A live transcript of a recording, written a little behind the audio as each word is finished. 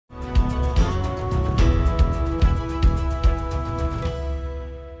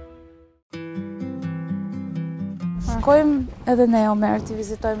Tankojmë edhe ne, Omer, t'i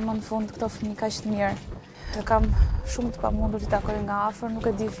vizitojmë më në fund këto fëmijë kaq të mirë. E kam shumë të pamundur t'i takoj nga afër, nuk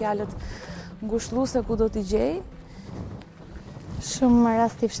e di fjalët ngushëlluese ku do t'i gjej. Shumë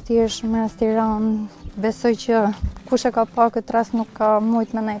rast i vështirë, shumë rast i rënd. Besoj që kush e ka pa këtë rast nuk ka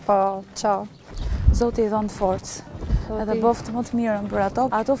mujt me nej pa qa. Zoti i dhonë forcë. Edhe boftë më të mirën për ato.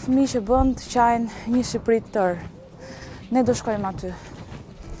 Ato fëmijë që bën të qajnë një Shqipëri të tërë. Ne do shkojmë aty.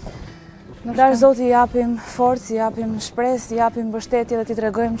 Dash Zoti i japim forcë, i japim shpresë, i japim mbështetje dhe t'i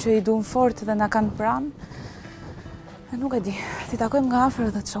tregojmë që i duam fort dhe na kanë pranë. E nuk e di, t'i takojmë nga afër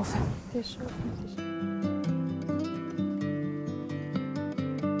dhe të shohim. Ti shohim.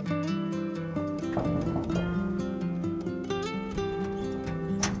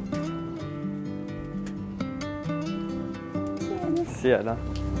 Sjela.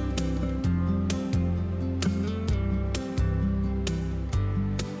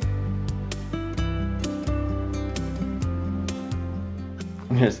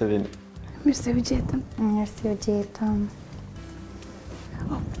 Mirë se vini. Mirë se u gjetëm. Mirë se u gjetëm.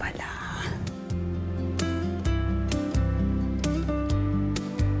 Opala.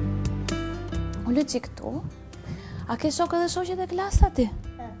 Ullë që këtu, a ke shokë edhe shoqet e klasë ati?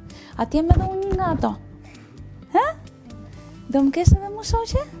 A ti jem edhe unë një nga ato? He? Do më kesh edhe mu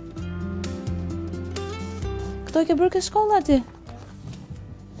shoqe? Këto i ke bërë ke shkolla ati?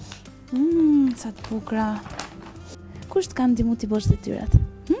 Sa të bukra. Kush të kanë dimu t'i bosh detyrat?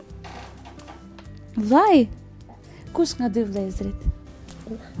 Vaj? Kush nga dy vlezrit?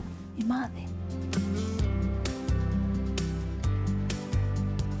 I madhi.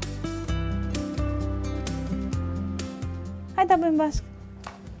 Hajde ta bëjmë bashkë.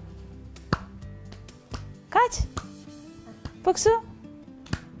 Kaq? Po kështu?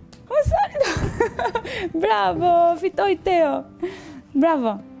 O saldo! Bravo, fitoj Teo.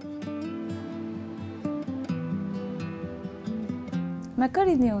 Bravo. Me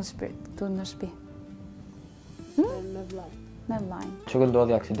kërit një unë shpirt këtu në shtëpi? Me vlajnë. Me vlajnë. Që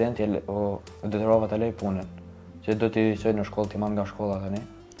ndodhi aksidenti, detyrova të lej punën. Që do t'i shoj në shkollë, t'i marrë nga shkolla tani.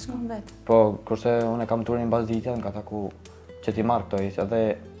 Shkon vetë. Po, kurse unë e kam turin bas ditja, nga taku që t'i marrë këto ishte dhe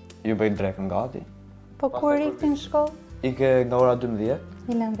ju bëjt drekën gati. Po kur ikti në shkollë? Ike nga ora 12,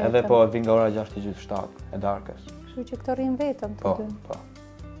 edhe po vin nga ora 6:47 e darkës. Kështu që këto rrinë vetëm të Po, dy. po.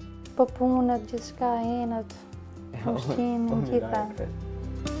 Po punët, gjithçka, enët, ushqimin, gjitha.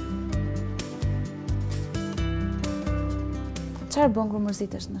 Çfarë bën kur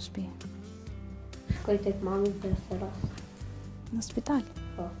mërzitesh në shtëpi? Shkoj tek mami dhe se rast. Në spital?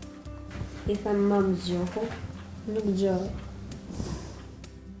 Po. I them mamë zgjohu, nuk gjohë.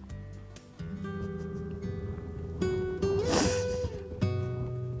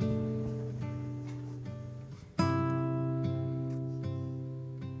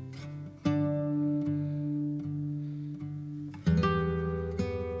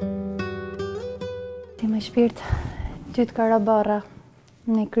 Ti me shpirt, ty të karabarra,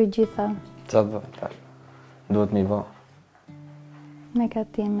 me kry gjitha, Qa të bëjmë tash? Duhet mi bë. me ka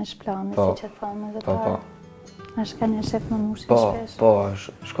ti me shplane, Po, si që thamë edhe Po, po. parë. A shka një shef më nushin Po, shpesh? po,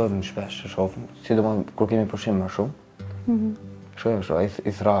 shkojmë shpesh, shofim. Sidomos kur kemi pushim më shumë. Shkojmë,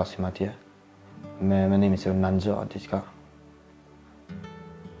 i thrasim atje. Me mendimi se na nxo diçka.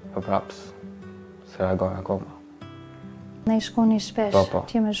 Po praps, se reagoj akoma. Ne i shkoni shpesh, Po, po.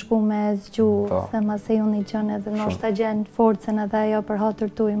 që me shku me zgju, Po. dhe ma se ju një gjën edhe nështë ta gjenë forcen edhe ajo për hatër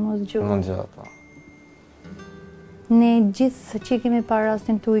tu i mu zgju. Më nxo, po. Ne gjithë që kemi para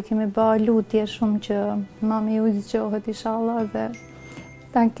rastin tu i kemi ba lutje shumë që mami ju zgjohet inshallah dhe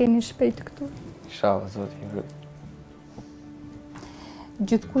ta keni shpejt këtu. Inshallah, zoti i vërtet.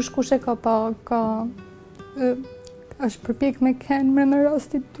 Gjithkush kush e ka pa, është përpjek me kenë me në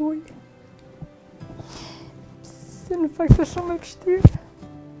rastit tuj. Se në fakt është shumë e vështirë.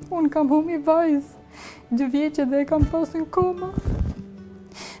 Unë kam humi vajzë, 2 vjeqe dhe e kam pasur në koma.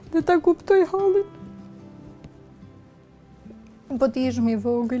 Dhe ta kuptoj hallin. Po ti ishëm i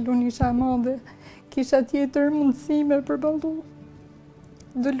vogël, unë isha e madhe, kisha tjetër mundësi me përballu.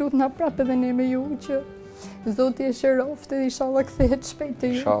 Do lutna prapë edhe ne me ju që Zoti e shëroftë dhe inshallah kthehet shpejt te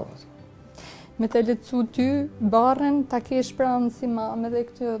ju. Inshallah. Me të lecu ty, barren, ta kesh pranë si mamë dhe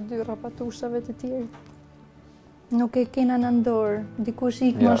këtë 2 rapatushave të tjerë. Nuk e kena në ndorë, dikush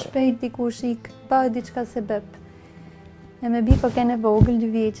ik më shpejt, dikush ik ba diçka sebeb. E me biko kene vogël 2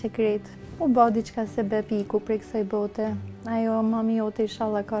 vjeqe kretë, u ba diçka sebeb iku prej kësaj bote. Ajo mami jote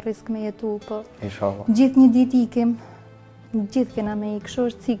inshallah ka risk me jetu, po Inshallah. gjithë një dit ikim, gjithë kena me ik, kështu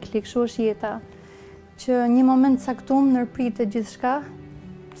është cikli, kështu është jeta. Që një moment saktum nërpritet gjithçka,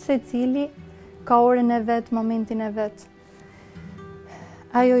 se cili ka orën e vetë, momentin e vetë.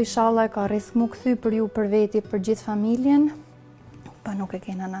 Ajo inshallah e ka risk mu kthy për ju, për veti, për gjithë familjen, pa nuk e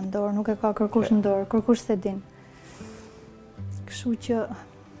kena në dorë, nuk e ka kërkush në dorë, kërkush se din. Kështu që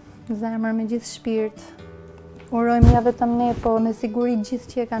zemër me gjithë shpirt, urojmë ja vetëm ne, po me siguri gjithë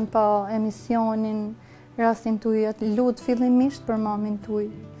që e kanë pa emisionin, rastin tuj, atë lutë fillimisht për mamin tuj.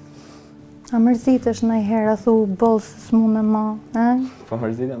 A mërzitesh ndonjëherë, a thu bollë s'mu me ma, e? Po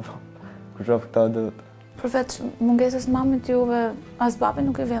mërzitem, po. Kur shoh këta do të... Përveç mungesës mamit juve, as babi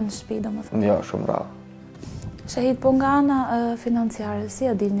nuk e vjen në shtëpi, domethënë. Jo, shumë rrallë. Shahid, po nga ana financiare, si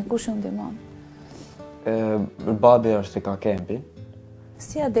a dilni, kush ju ndihmon? Babi është i ka kempi.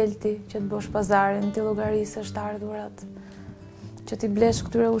 Si a del ti që të bësh pazarin, ti llogarisësh të ardhurat, që ti blesh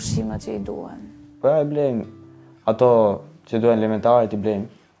këtyre ushqimet që i duhen? Po e blejmë. Ato që duhen elementare ti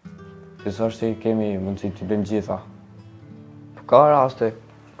blejmë. Besoj se kemi mundësi të blejmë gjitha. Po ka raste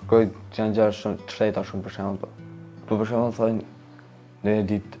që janë gjëra shumë të shteta shumë për shembull. Po për shembull thonë në një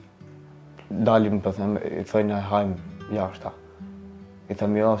ditë dalim, po them, i thonë hajmë jashta. I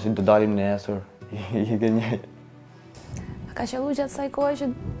them jo, si do dalim nesër, i ke një. A ka qellu gjatë asaj kohe që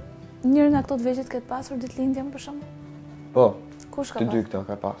njëri nga këto të vegjël ketë pasur ditëlindjen për shembull? Po. Kush ka Të dy pasur? këto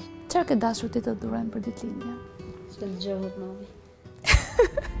ka pas. Çfarë ke dashur ti të durojnë për ditëlindjen? Që të gjohët mami.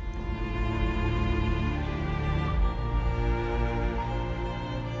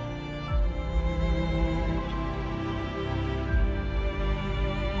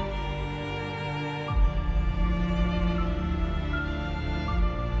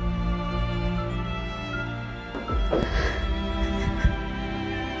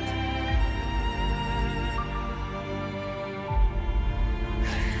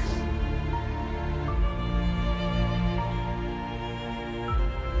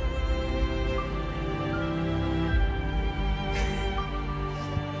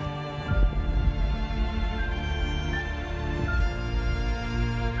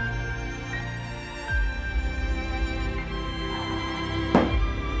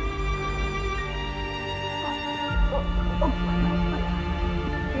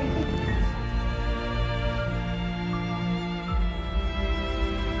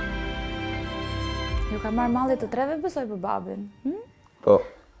 Ju ka marrë malli të treve besoj për babin? Po.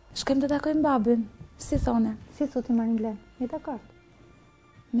 Shkojmë të takojmë babin. Si thone? Si thotë i marrin Glen? Je dakord?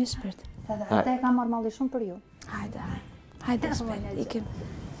 Me shpirt. Se dhe ata e ka marrë malli shumë për ju. Hajde. Hajde shpejt, ikim.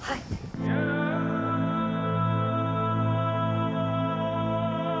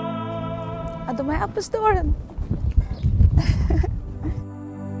 A do më japësh dorën?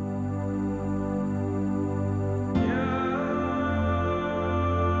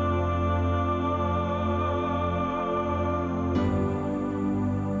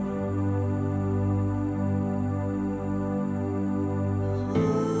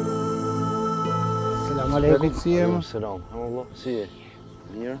 Selam aleikum. Si je? Selam. Allah, si je?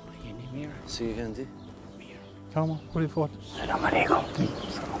 Mirë? Jeni mirë? Si je ti? Kama, kur i fort. Selam aleikum.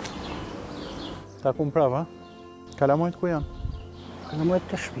 Ta kum prava? Kalamojt ku janë? Kalamojt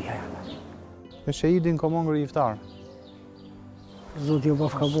të shtëpia janë. Me shahidin ka mongër i iftar. Zoti ju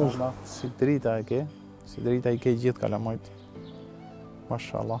bof ka boz. Si drita e ke, si drita i ke gjithë kalamojt.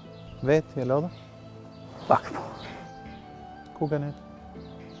 Mashallah. Vetë, e lodha? Pak po. Ku ka net?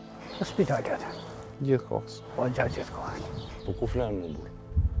 Në spitalet atë. Gjithë kohës. Po gjatë gjithë kohës. Po ku flenë më burë?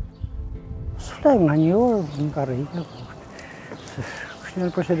 S'flejmë nga një orë, në ka rrike. Kështë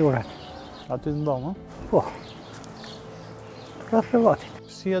në procedurat. Aty të ndomë, Po. Rrëth privatit.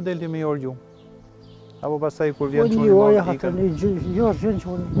 Si a delti me jorë gjumë? Apo pastaj kur Po vjen një çuni orë, marrë atë ikën? një gjërë gjënë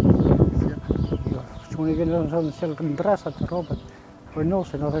quni. Quni vjen në zonë selë në dresat, robët. Për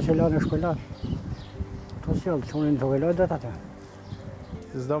nosën, atë që lanë në shkollat. To sjellë, quni në të veloj dhe atë.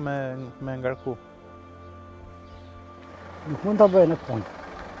 S'do me ngarku. Nuk mund të bëjë në punë.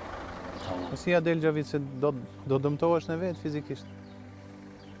 Po si a del Gjavit se do dëmtohesh në vetë fizikisht?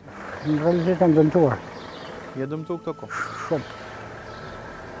 Në realitet jam dëmtuar. Je dëmtu këto kohë? Shumë.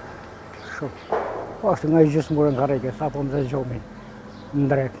 Shumë. Po është nga i gjysë mburën të rejke, sa po më zë gjomin në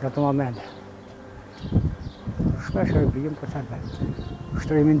drejtë në të momente. Shpesher bëjmë për të vetë.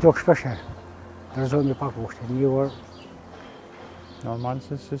 Shtërimin të shpesher. Dërzohemi pak ushtë, një orë. Normal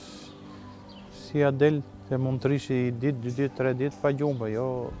se si a del se mund të rishi ditë, 2 ditë, 3 ditë pa gjumë, jo...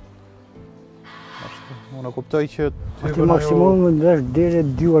 Unë e kuptoj që... Ati maksimum në dhe është dhere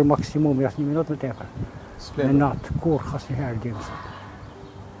 2 orë maksimum, jasë 1 minutë në tepër. Në natë, kur, asë njëherë dimësë.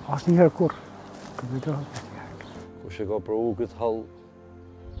 Asë njëherë kur. Kush e ka provu këtë hall,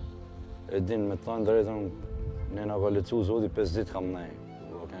 e din me të thënë drejtën, ne na ka lecu zoti 5 ditë kam nej.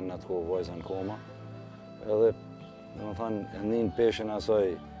 Po kanë në atë kohë vajza në koma. Edhe, domethënë, e nin peshën asaj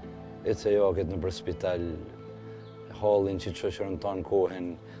e ce jaket në për spital, hallin që të shoqërën tonë kohën,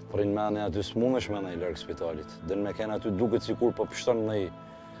 për në mene aty s'munesh me në i largë spitalit. Dhe në me kena aty duket sikur po pështon në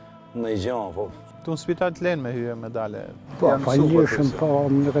i gjanë, po. Tu në spital të lenë me hyje me dale. Po, falishëm, po,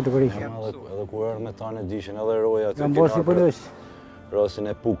 në kategori. Edhe ku erë me tanë e dishin, edhe roja aty Jam bërë si përës. rasin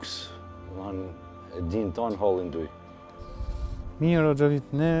e puks. E din tonë hallin duj. Mirë, o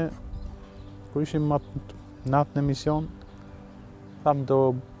Gjavit, ne, kur ishim natë në mision, thamë do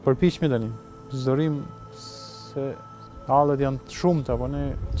përpiqmi tani, zërim se hallet janë të shumta, po ne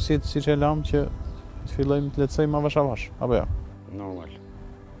si që e lam që të fillojmë të letësojmë avash avash, apo jo? Normal.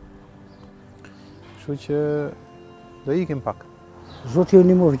 Kështu që do ikim pak. Zoti ju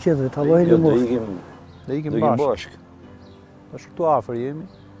ndihmoj gjithë, të Allah ju ndihmoj. Do ikim bashkë. Tash këtu afër jemi.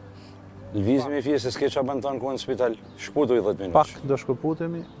 Lëvizim e fjesë, s'ke qa bënë tanë ku në spital, shkutu i 10 minutë. Pak do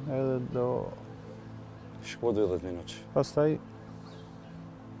shkëputemi edhe do... Shkutu i 10 minutë. Pastaj...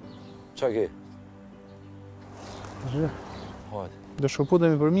 Qa ke? Zë. Hajde. Do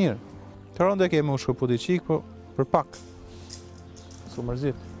shkëputemi për mirë. Të rënde kemi u shkëputi qik, po për pak. Su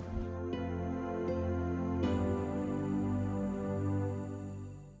mërzit.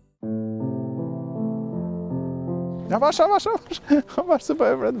 Avash se po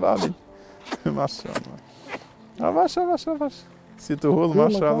e vret babin. Mashallah. Avash. Si të hull,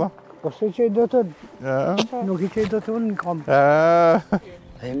 mashallah. Po se që i do të... Nuk i që i do të unë në kam.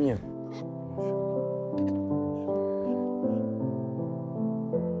 E mirë.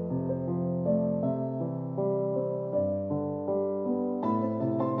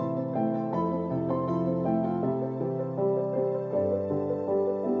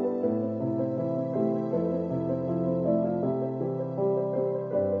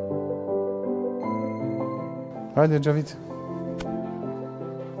 Hajde, Gjavit.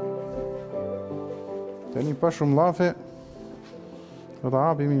 Tani pa shumë lafe, do të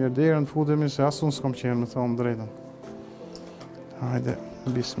hapim i derën, të futemi se asë unë s'kom qenë, me thonë drejtën. Hajde,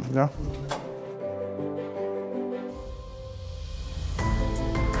 bismillah.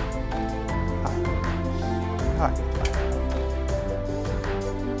 Hajde.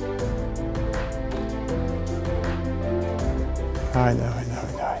 Hajde.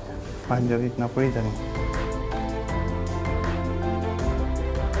 Hajde, Gjavit, në pritani.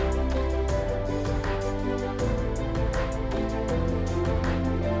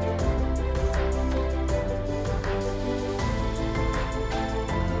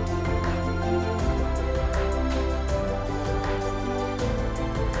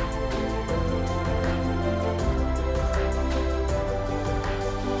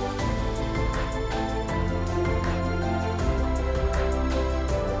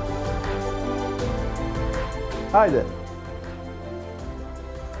 Hajde.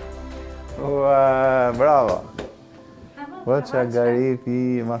 Ua, bravo. Po qa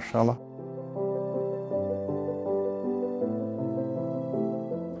garipi, mashallah.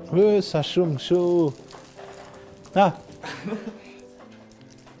 Sa shumë këshu. Ha.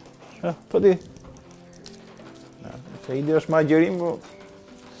 Po di. Që ide është ma gjërim, po...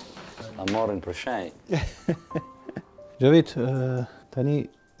 Ta marrin për shenjë. Gjavit, tani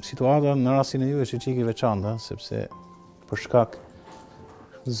situata në rastin e ju është qiki veçanta, sepse për shkak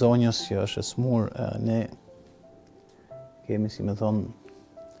zonjës që është e smur, ne kemi, si me thonë,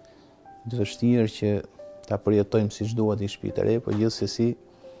 të vështirë që ta përjetojmë si duhet i Shqiptareve, po gjithsesi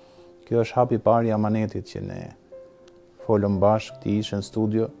kjo është hapi parë i amanetit që ne folëm bashkë, ti ishe në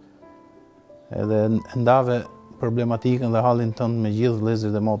studio, edhe ndave problematikën dhe halin tënë me gjithë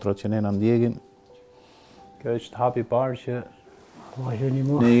vëllezërit dhe motrat që ne na ndjekin. Kjo është hapi parë që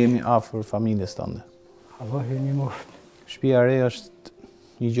ne jemi afër familjes tënde. Allah ju ndihmoj. Shtëpia e re është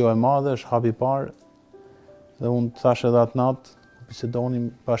një gjë e madhe, është hapi parë. Dhe unë thash edhe atë natë, bisedonim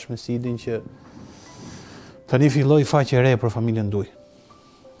bashkë me Sidin që tani filloi faqe e re për familjen Duj.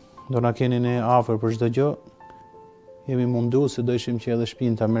 Do na keni ne afër për çdo gjë. Jemi mundu se do ishim që edhe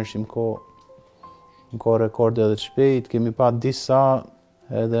shtëpinë ta merrshim në kohë rekorde dhe të shpejt. Kemi pa disa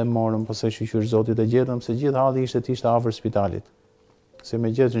edhe morëm pastaj shqyr Zotit e gjetëm se gjithë halli ishte afër spitalit. Se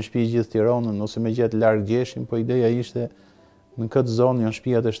me gjetë në shtëpi gjithë Tiranën, ose me gjetë larg gjeshim, po ideja ishte në këtë zonë janë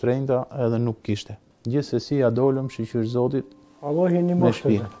shtëpijat e shtrenjta edhe nuk kishte. Gjithsesi ja dolëm shqyr Zotit. Allah ju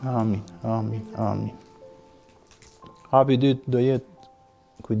ndihmoj. Amin. Hapi i dytë do jetë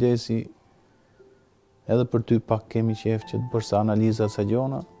kujdesi edhe për ty pak kemi qef që të bërë sa analizat sa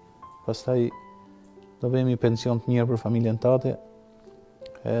gjona, pastaj do vemi pension të mirë për familjen tate,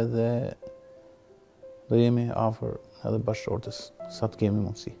 edhe do jemi afër edhe bashkëshortës, sa të kemi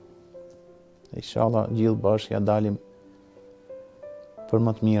mundësi. Inshallah gjithë bashkë ja dalim për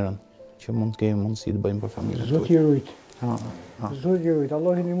më të mirën, që mund të kemi mundësi të bëjmë për familjen Zoti ju rujt. Zoti ju rujt,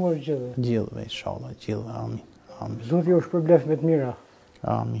 Allah ju ndihmoj gjithë. Gjithëve, inshallah, gjithë, amin. Amin. Zoti ju shpërblef me të mira.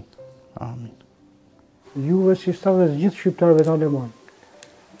 Amin. Amin. Juve si stave të gjithë shqiptarëve të Aleman.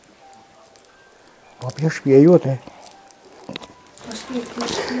 Po për shtëpia jote.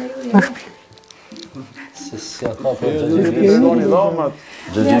 Si ata po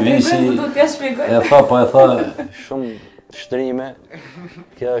Gjëgjivisi e tha shumë shtrime,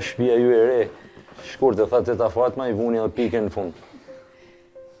 kja është shtëpia ju e re. Shkurt e tha teta Fatma i vuni edhe pike në fund.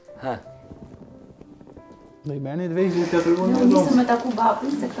 Ha. Do i merrni të vejgjit të tregon Nuk nisëm me taku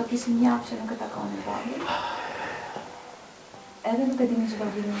babin, se këto kishin njafë që nuk e takonin babin. Edhe nuk e dini që do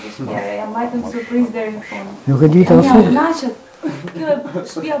vinim të shtëpia, ja mbajtëm surprizë deri në fund. Nuk e di ta Ja, asnjë. naqët. Kjo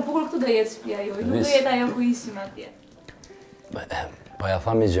shtëpia e bukur, këtu do jetë shtëpia juaj, nuk do jetë ajo ku ishim atje. Po ja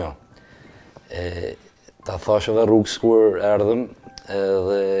tha mi gjë. Ta thash edhe rrugës kur erdhëm,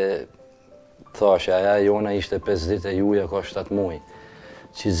 edhe thash, aja jona ishte 5 ditë e juja ka 7 muaj.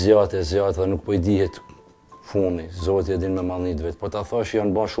 Që zjatë dhe nuk po i dihet fundi, Zoti e din me mallnit vet. Po ta thash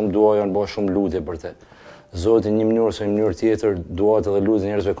janë bën shumë dua, janë bën shumë lutje për te. Zoti në një mënyrë ose në mënyrë tjetër duat edhe lutjet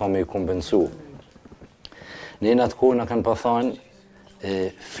e njerëzve ka me i kompensu. Ne në atë kohë na kanë pa thënë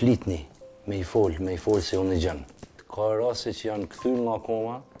flitni, me i fol se unë gjën. Ka raste që janë kthyr nga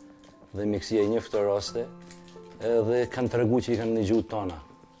koma dhe mjekësia i njeh këto raste edhe kanë treguar që i kanë dëgjuar tona.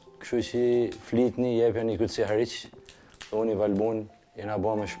 Kështu që flitni, jepeni këtë hariq, thoni Valbon, jena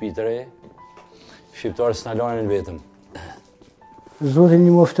bë me Shqiptare, shqiptarët s'na lanin vetëm. Zoti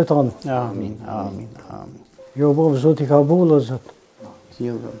një mofteton. Amin, amin, amin. Jo bov Zoti ka bull o Zot.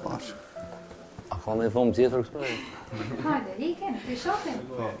 Gjithë bashkë. A ka me thomë tjetër këto? Hajde, ikem, të shohim.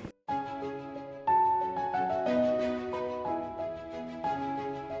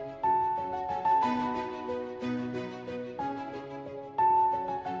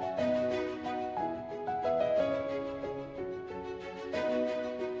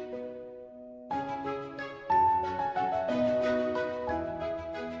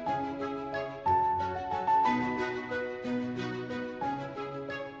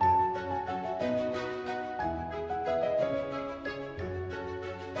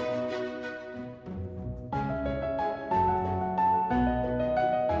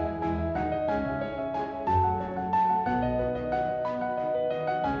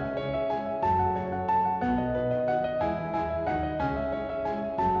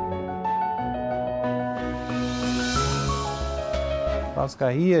 Pas ka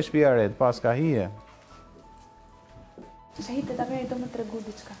hije Shqiptaret, pas ka hije. Shahit e ta merri do më tregu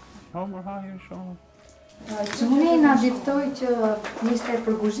diçka. Ha, më hajë shumë. Që unë na diktoj që ishte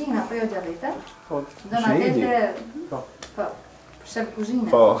për kuzhinë, apo jo Gjavitë? Po, Do na dete. Po. Shef kuzhinë.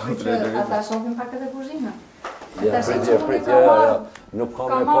 Po, ata shohin pak edhe kuzhinën. Ja, pritje, nuk ka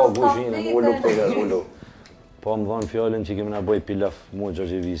me pa kuzhinë, ullu këto ullu. Po më dhanë fjallin që kemi na bëj pilaf mu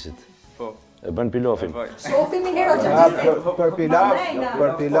Gjavisit. Po. E bën pilafin. Shohim një herë Gjavisit.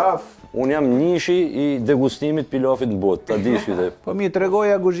 Për pilaf. Unë jam nishi i degustimit pilafit në botë, ta dish ju dhe. Po mi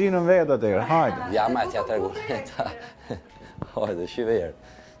tregoja kuzhinën vetë atëherë, hajde. Ja, ma t'ja tregu. Hajde, shive herë.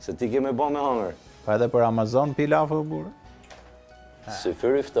 Se ti keme ba me hangër. Pa edhe për Amazon pilaf o burë.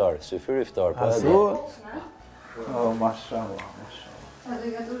 Syfyr iftar, po edhe. Asu? Oh, mashallah, mashallah. A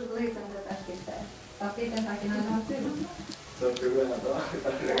dhe gatush dhejtën dhe ta shkite. Ta fitën ta kina në aty. Të përgojnë ato, ta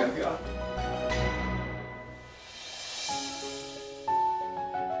shregan nga.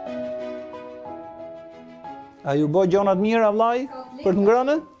 A ju bo gjonat mira, vllai, për të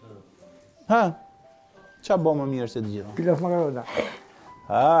ngrënën? Ha? Qa bo më mirë se të gjitha? Pilaf makarona.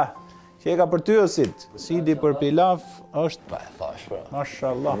 Ha, që e ka për ty osit. Sidi për pilaf është, Pa e thash, pra.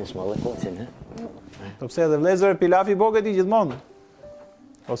 mashallah. Nisë më dhe kocin, he? Po pse edhe vlezër pilafi bo këti gjithmonë?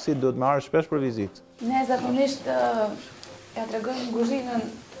 O si duhet me arë shpesh për vizitë. Ne zakonisht ja tregojmë kuzhinën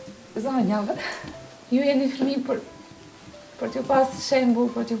zonjave. Ju jeni fëmijë për t'ju pas shembull,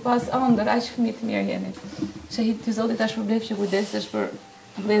 për t'ju pas ëndër, aq fëmijë të mirë jeni. Shahit ty Zoti tash përblef që kujdesesh për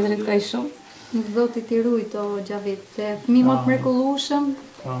vëllezërit kaq shumë. Zoti t'i rujt o Gjavit, se fëmijë më të mrekullueshëm,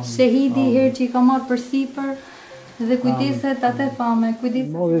 shahidi herë që i ka marrë përsipër dhe kujdeset atë famë,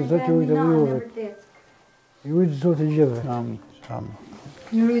 kujdeset. Mori Zoti rujt edhe juve. Rujt Zoti gjithëve. Amin, amin.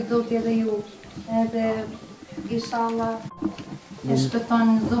 Ju rujt Zoti edhe ju, edhe inshallah e shpëton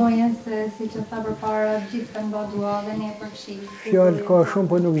zonjën se si që tha përpara gjithë kanë bërë dua dhe ne për këshill. Fjallë ka shumë,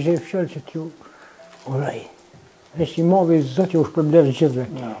 po nuk gjej fjallë që t'ju uroj. Dhe që i madhe i Zoti u shpërblef gjithëve.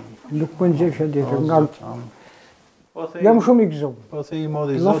 Nuk po në gjej fjallë tjetër. Nga jam shumë i gëzuar. Po se i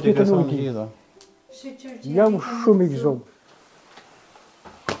modi Zoti ka sa gjitha. Jam shumë i gëzuar.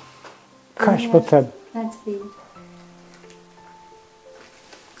 Kaç po them. Merci.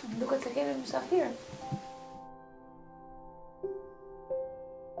 Duket se kemi mysafir.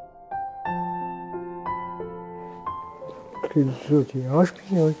 Shkrim zoti, a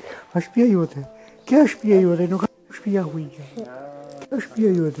shtëpia jote. Kjo është shtëpia jote, nuk ka shtëpia huajja. Kjo është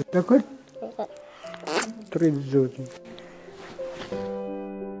shtëpia jote. Dakor? Trit zoti.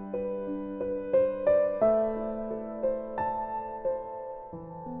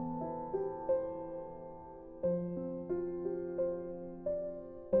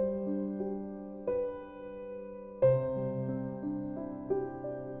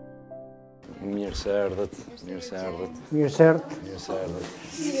 Mirë se erdhët. Mirë se erdhët.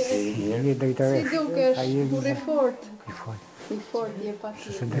 Si dukesh, kur i fort? I fort, je pa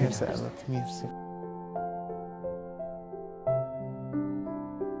tjetër. Mirë se erdhët. Mirë se.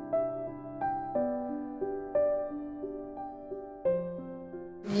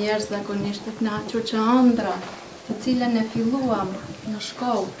 Njerëz zakonisht të kënaqur që ëndra, të cilën e filluam në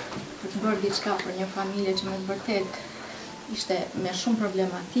shkollë për të bërë diçka për një familje që me të vërtet ishte me shumë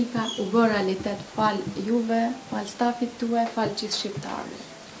problematika, u bë realitet fal juve, fal stafit tuaj, fal gjithë shqiptarëve.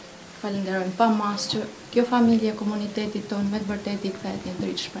 Falenderojmë pa mas që kjo familje, komunitetit tonë me të vërtet i kthehet një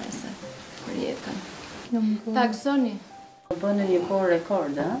dritë shprese për jetën. Taksoni. Bënë një kohë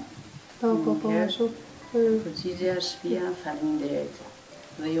rekord, a? Po, shumë. Përgjigja shtëpia, faleminderit.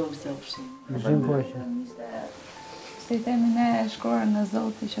 Dhe jo pse ushim. Zim poqe. Si temi ne e shkruar në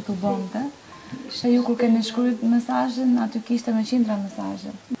Zoti që t'u bënte. Që ju kur keni shkruajt mesazhin, aty kishte me qindra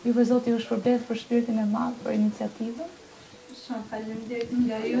mesazhe. Juve Zoti ju shpërblet për shpirtin e madh, për iniciativën. Shumë faleminderit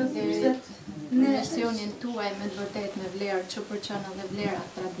nga ju, sepse në misionin tuaj me të vërtet me vlerë që përçon edhe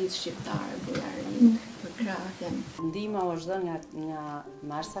vlerat traditë shqiptare, bujari, për krahjen. Ndihma është dhënë nga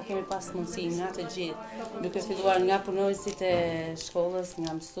marsa kemi pas mundësi nga të gjithë, duke filluar nga punojësit e shkollës,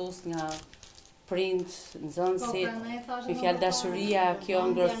 nga mësues, nga prind, nxënësit, me fjalë dashuria, kjo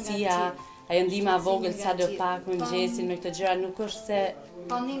ngrohtësia, ajo ndihma vogël sa do pak me mëngjesin me këtë gjëra nuk është se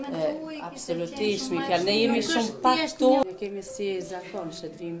absolutisht, me fjalë ne jemi shumë pak këtu. Ne kemi si zakon që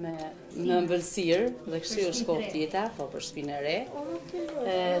të vim në ëmbëlsirë dhe kështu është kohë tjeta, po për shtëpinë e re.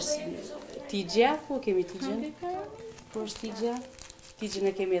 Tigja, ku kemi tigjen? Po është tigja. Tigjen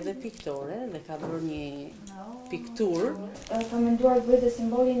e kemi edhe piktore dhe ka bërë një pikturë. Ka menduar të bëjë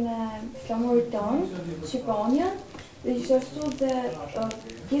simbolin e flamurit tonë, shqiponja, dhe që ashtu dhe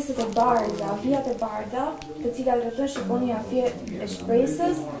pjesët e bardha, vijat e bardha, të cilat rrethojnë shqiponja e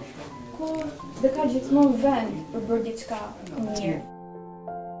shpresës, ku dhe ka gjithmonë vend për bërë diçka mirë.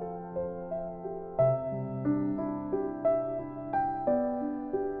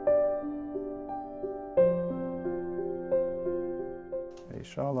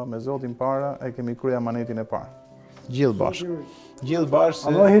 Inshallah, me Zotin para, e kemi kryer amanetin e parë. Gjithë bashkë. Gjithë bashkë se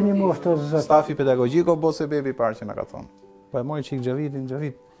Allah një moftë zot. stafi pedagogjik o bose bebi parë që na ka thonë. Po e mori çik Xhavitin,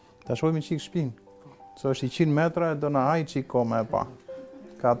 ta shojmë çik shtëpinë. Se është i 100 metra e do na haj çik koma e pa.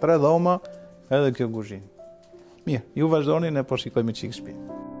 Ka 3 dhoma edhe kjo kuzhinë. Mirë, ju vazhdoni, ne po shikojmë çik shtëpinë.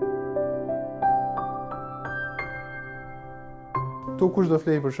 Tu kush do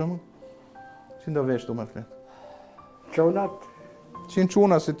flej për shembull? Si do vesh tu me flet? Çonat. Qin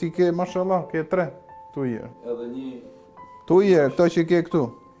çuna se ti ke mashallah, ke 3 tu je. Edhe një... Tu je, këto që ke këtu.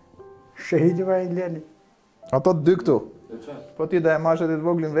 Shahidëve e leni. Ato 2 këtu. Po ti da e mash edhe të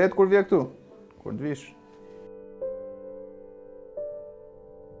voglin vetë kur vje këtu? Kur të vish.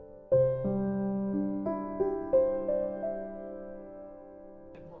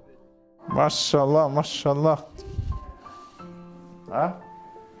 Mashallah, mashallah. A?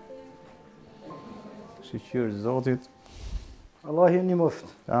 Shqyr Zotit. Allah një moftë.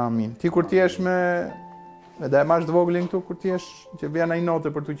 Amin. Ti kur t'jesh me da e mash të voglin këtu, kur t'jesh që vjen ai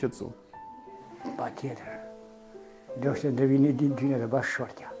note për t'u qetësu. Pa tjetër. Do të devini ditë dyne dhe bashkë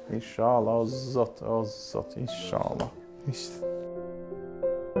shortja. Inshallah, o Zot, inshallah.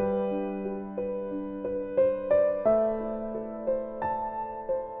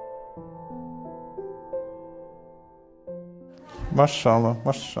 Mashallah,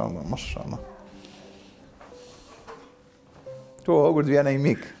 mashallah, mashallah. Tu ogur të vjen ai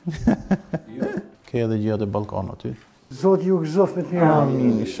mik. Ke edhe gjë të balkonit aty. Zoti ju gëzoft me të mirë.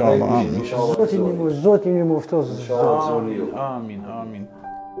 Amin, inshallah, amin. Zoti një moftos. Amin, amin.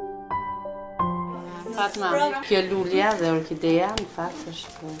 Fatma, kjo lulja dhe orkideja në fakt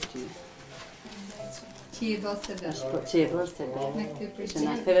është për ty. Qido se dhe. Qido se dhe. Që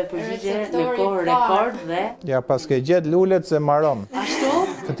na ktheve përgjigje në kohë rekord dhe... Ja, pas ke gjet lulet se maron. Ashtu?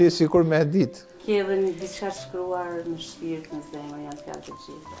 Këti sikur me dit. Ke edhe një diçka shkruar në shpirt, në zemër, janë fjalë të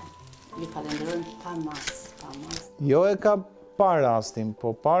gjitha. Ju falenderojmë pa mas. Jo e ka pa rastin, po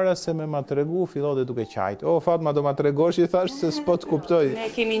para se me ma tregu fillon duke qajt. O Fatma, do ma tregosh, i thash se s'po të kuptoj.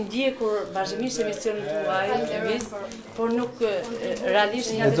 Ne kemi ndjekur vazhdimisht emisionin tuaj, por nuk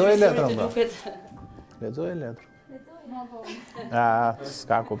realisht nga emisionet duket. Lexoj letër.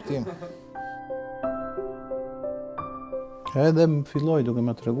 S'ka kuptim. Edhe më filloi duke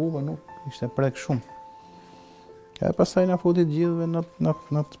më tregu, po nuk ishte prek shumë. E pastaj na futi të gjithëve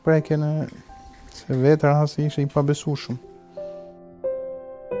në të prekjen e se vetë rasti ishte i pabesueshëm.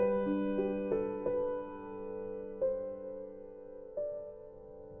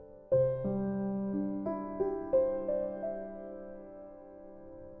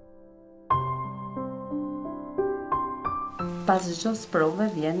 Pas çdo sprove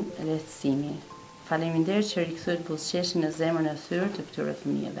vjen lehtësimi. Faleminderit që rikthyet buzëqeshin në zemrën e thyrë të këtyre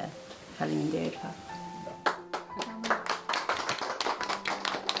fëmijëve. Faleminderit pak.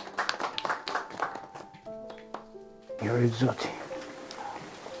 Jo i Zoti.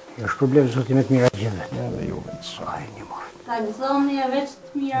 Jo shpërblet Zoti me të mira gjithëve. Edhe juve. Ai një mort. Ta gëzoni e veç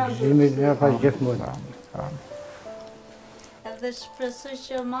të mira. Zimi dhe pas gjithmonë. Edhe shpresoj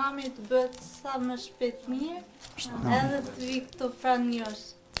që mami të bëhet sa më shpejt mirë, edhe të vi këtu pranë jush.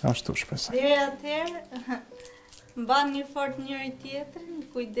 Ashtu shpresoj. Deri atëherë, mbani fort njëri tjetrin,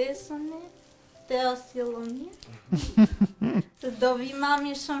 kujdesuni, te osilloni. Do vi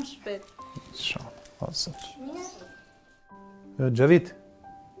mami shumë shpejt. Shumë, ose. Xhavit,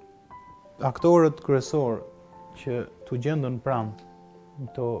 aktorët kryesor që tu gjendën pranë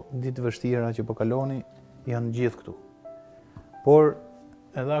në këto ditë vështira që po kaloni janë gjithë këtu. Por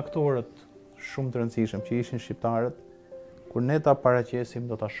edhe aktorët shumë të rëndësishëm që ishin shqiptarët, kur ne ta paraqesim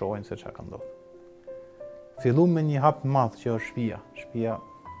do ta shohin se çka ka ndodhur. Fillum me një hap madh që është shtëpia. Shtëpia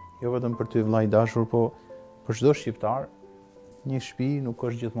jo vetëm për ty vllai i dashur, po për çdo shqiptar, një shtëpi nuk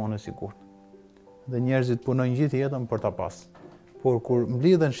është gjithmonë e sigurt. Dhe njerëzit punojnë gjithë jetën për ta pas. Por kur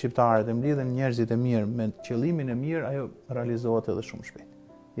mblidhen shqiptarët e mblidhen njerëzit e mirë me qëllimin e mirë, ajo realizohet edhe shumë shpejt.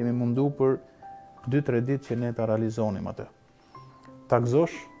 Jemi mundu për 2-3 ditë që ne ta realizonim atë. Ta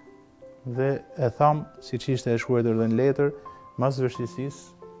gëzosh dhe e tham, siç ishte e shkruar edhe në letër, mas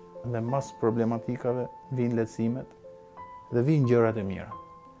vështirësisë dhe mas problematikave vijnë lehtësimet dhe vijnë gjërat e mira.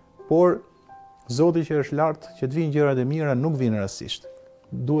 Por Zoti që është lart, që të vijnë gjërat e mira nuk vijnë rastësisht.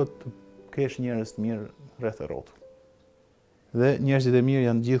 Duhet të kesh njerëz të mirë rreth e rrotull. Dhe njerëzit e mirë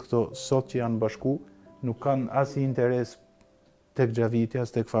janë gjithë këto sot që janë bashku, nuk kanë asnjë interes tek Xhaviti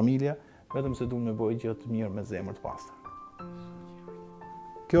as tek familja, vetëm se duan me bëjë gjë të mirë me zemër të pastër.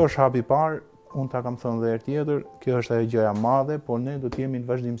 Kjo është hapi i parë, unë ta kam thënë edhe herë tjetër, kjo është ajo gjëja e madhe, por ne do të jemi në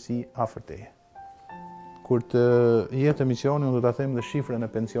vazhdimsi afër teje. Kur të jetë emisioni, unë do ta them dhe shifrën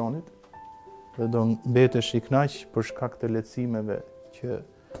e pensionit, dhe do mbetesh i kënaq për shkak të lehtësimeve që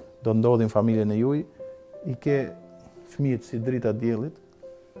do ndodhin familjen e juaj, i ke fëmijët si drita diellit.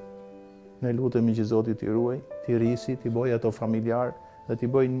 Ne lutemi që Zoti t'i ruaj, t'i rrisi, t'i bëjë ato familjar dhe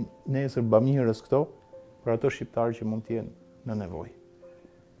t'i bëjë nesër bamirës këto për ato shqiptarë që mund të jenë në nevojë.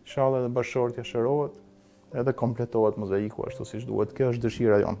 Inshallah edhe bashkëshortja shërohet, edhe kompletohet mozaiku ashtu siç duhet. Kjo është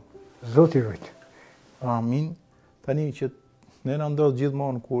dëshira jonë. Zoti rujt. Amin. Tani që ne na ndodh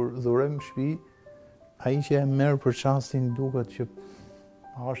gjithmonë kur dhurojmë shtëpi, ai që e merr për çastin duket që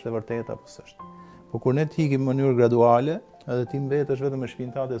është e vërtetë apo s'është. Po kur ne t'ikim në mënyrë graduale, edhe ti mbetesh vetëm me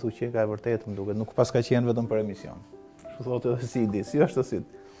shpinën tënde thu që ka e vërtetë më duket, nuk pas ka qenë vetëm për emision. Kështu thotë edhe Sidi, si është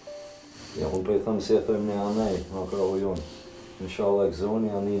Sid? Ja, unë po i them si e them ne anaj, në krahu jonë. Inshallah gëzoni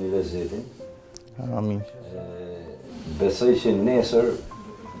anini lezetin. Amin. Besoj që nesër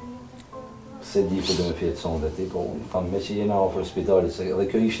se di ku do të fjetë sonde ti, po unë tham me që jena afër spitalit, se edhe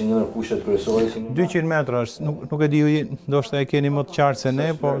kjo ishte një ndër kushtet kryesore. 200 metra është, nuk e di ju, ndoshta e keni më të qartë se ne,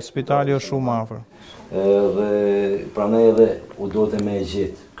 po spitali është shumë afër. Dhe prandaj edhe u dote me e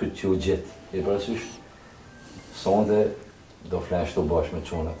gjetë, këtë që u gjetë. E parasysh, sonde do flesh të bashkë me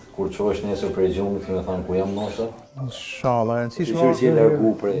çunat. Kur çohesh nesër për e gjumit, këmë thanë ku jam nosha? Inshallah, e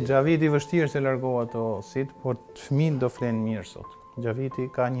rëndësishme Xhaviti vështirë se largohet ato sit, por fëmijët do flenë mirë sot. Xhaviti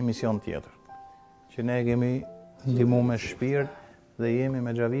ka një mision tjetër, që ne kemi ndihmu me shpirt dhe jemi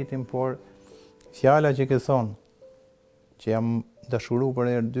me Xhavitin, por fjala që ke thonë, që jam dashuru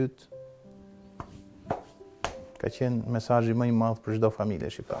për herë dytë, ka qenë mesazhi më i madh për çdo familje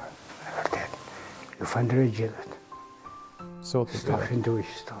shqiptare. Vërtet. Ju falenderoj gjithët. Stafin duaj,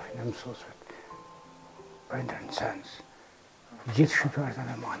 stafin e mësuesve. Prindër në sens. Gjithë shqiptarët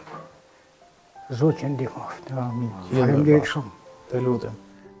e manë. Zotë që ndihmoft. Amin. Faleminderit shumë. Të lutem.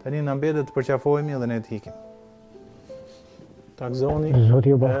 Tani na mbetet të përqafohemi dhe ne të hikim. Ta gëzoni.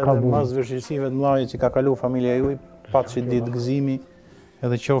 Zoti ju bashkabu. Pas vështirësive të mëdha që ka kalu familja juaj, patshi ditë gëzimi,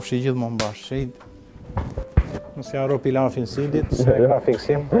 edhe qofshi gjithmonë bashkë. Shehit. Mos ja haro pilafin Sidit, se ka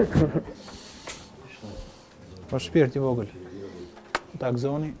fiksim. Po shpirt i vogël. Ta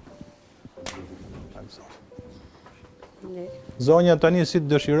gëzoni. Zonja tani si të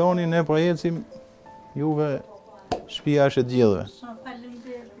dëshironi, ne po ecim, juve Shtëpia është e të gjithëve.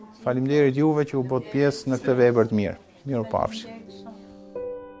 Faleminderit juve që u bët pjesë në këtë vepër të mirë. Mirupafshim.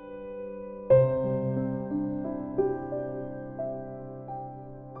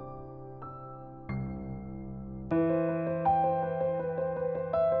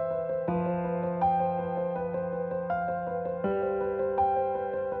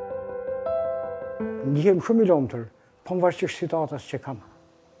 Ndihem shumë i lomëtër, pavarësisht situatës që kam.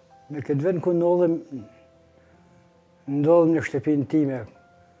 Në këtë vend ku ndodhem në shtëpinë time,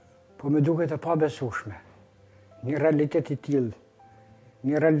 po me duket e pabesueshme. Një realitet i tillë,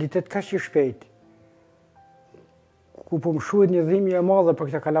 një realitet kaq i shpejt, ku po më shuhet një dhimbje e madhe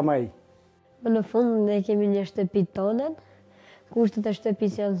për këtë kalamaj. Në fund ne kemi një shtëpi tonen, kushtet e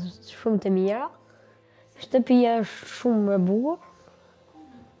shtëpisë janë shumë të mira. Shtëpia është shumë e bukur.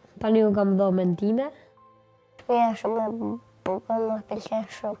 Tani u kam dhomën time. Shtëpia është shumë e bukur, më pëlqen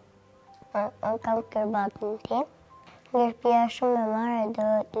shumë. Unë kam kërbatën tim. Shtëpia është shumë e marrë,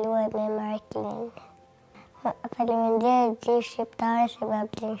 do luaj me markinë. Faleminderit gjithë shqiptarë që më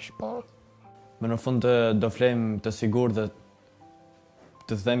blin shtëpinë. Në fund do flejmë të sigurt dhe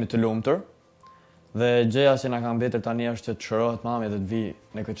të themi të lumtur. Dhe gjëja që na ka mbetur tani është që të shërohet mami dhe të vi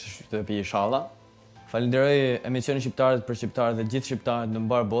në këtë shtëpi inshallah. Falenderoj emisionin Shqiptarët për shqiptarët dhe gjithë shqiptarët në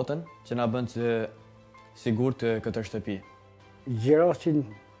mbar botën që na bën të sigurt këtë shtëpi. Gjerasin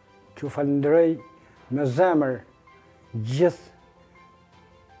që falenderoj me zemër gjithë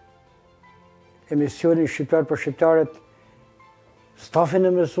emisionin Shqiptarët për shqiptarët, stafin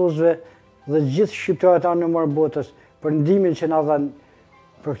e mësuesve dhe gjithë shqiptarët anë në mbar botës për ndihmën që na dhanë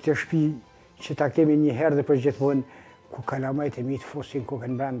për këtë shtëpi që ta kemi një herë dhe për gjithmonë ku kalamajt e mi të fusin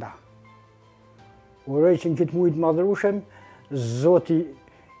kokën brenda. Uroj që në këtë mujtë madhrushëm, Zoti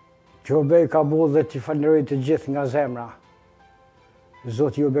që o bej ka bo dhe t'i falenderoj të gjithë nga zemra.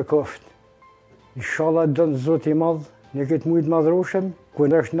 Zoti ju bekoft. Inshallah dënë Zoti i madh në këtë mujtë madhrushëm, ku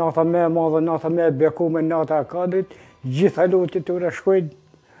është nata me e madhe, nata me e bekume, nata e kadrit, gjitha lutjet të rashkojnë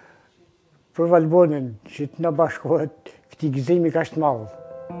për Valbonin që të në bashkohet këti gëzimi ka shtë madhë.